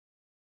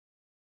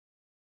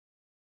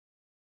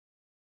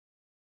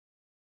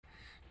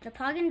The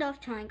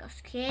Poggendorff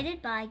Triangles,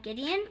 created by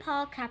Gideon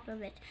Paul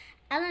Kaplowitz,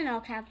 Eleanor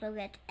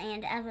Kaplowitz,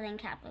 and Evelyn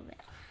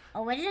Kaplowitz.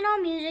 Original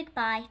music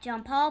by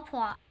Jean-Paul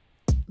Poit.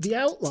 The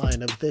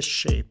outline of this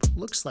shape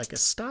looks like a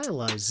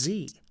stylized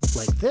Z,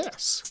 like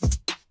this.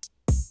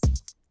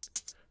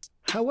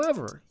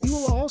 However, you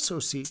will also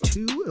see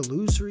two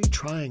illusory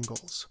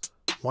triangles,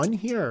 one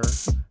here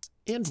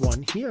and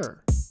one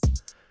here.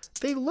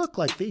 They look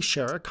like they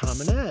share a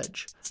common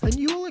edge, and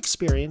you will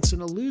experience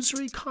an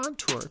illusory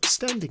contour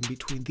extending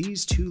between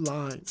these two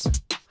lines.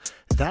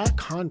 That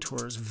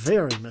contour is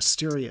very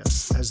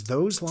mysterious, as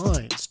those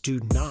lines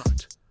do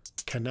not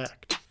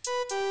connect.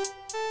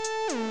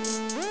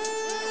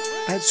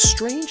 As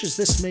strange as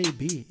this may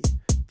be,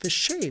 the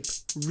shape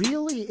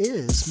really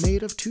is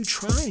made of two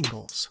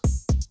triangles.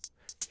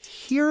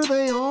 Here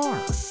they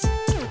are.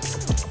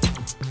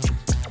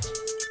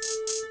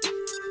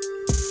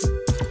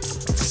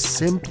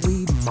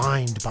 Simply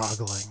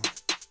mind-boggling.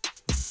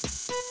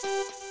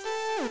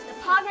 The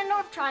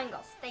Poggendorff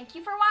Triangles. Thank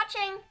you for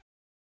watching.